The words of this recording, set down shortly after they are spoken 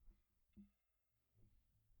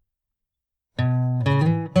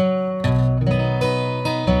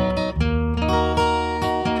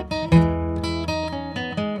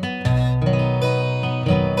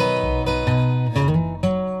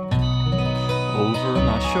over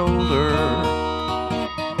my shoulder.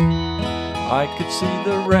 I could see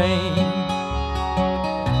the rain,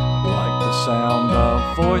 like the sound of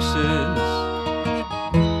voices.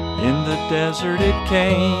 In the desert it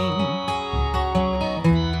came.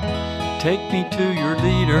 Take me to your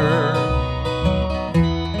leader.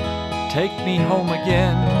 Take me home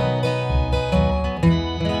again.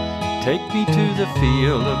 Take me to the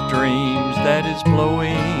field of dreams that is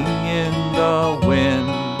blowing in the wind.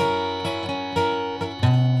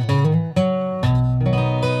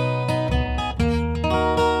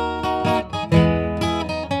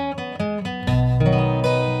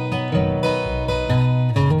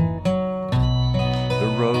 The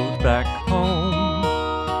road back home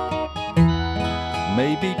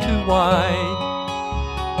may be too wide,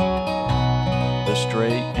 the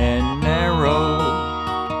straight and narrow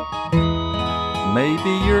may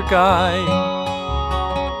be your guide.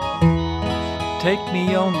 Take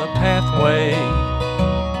me on the pathway,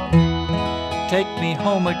 take me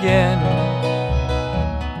home again.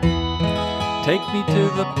 Take me to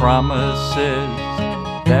the promises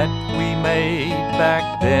that we made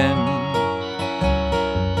back then.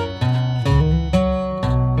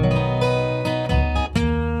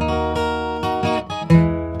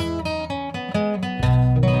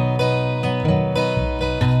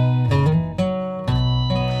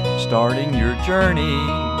 Starting your journey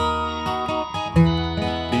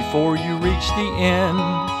before you reach the end.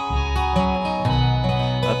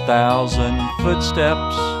 1,000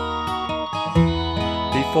 footsteps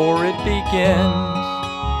before it begins.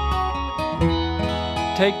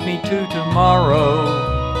 Take me to tomorrow.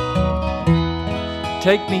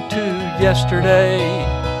 Take me to yesterday.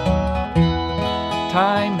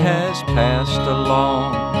 Time has passed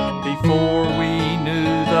along.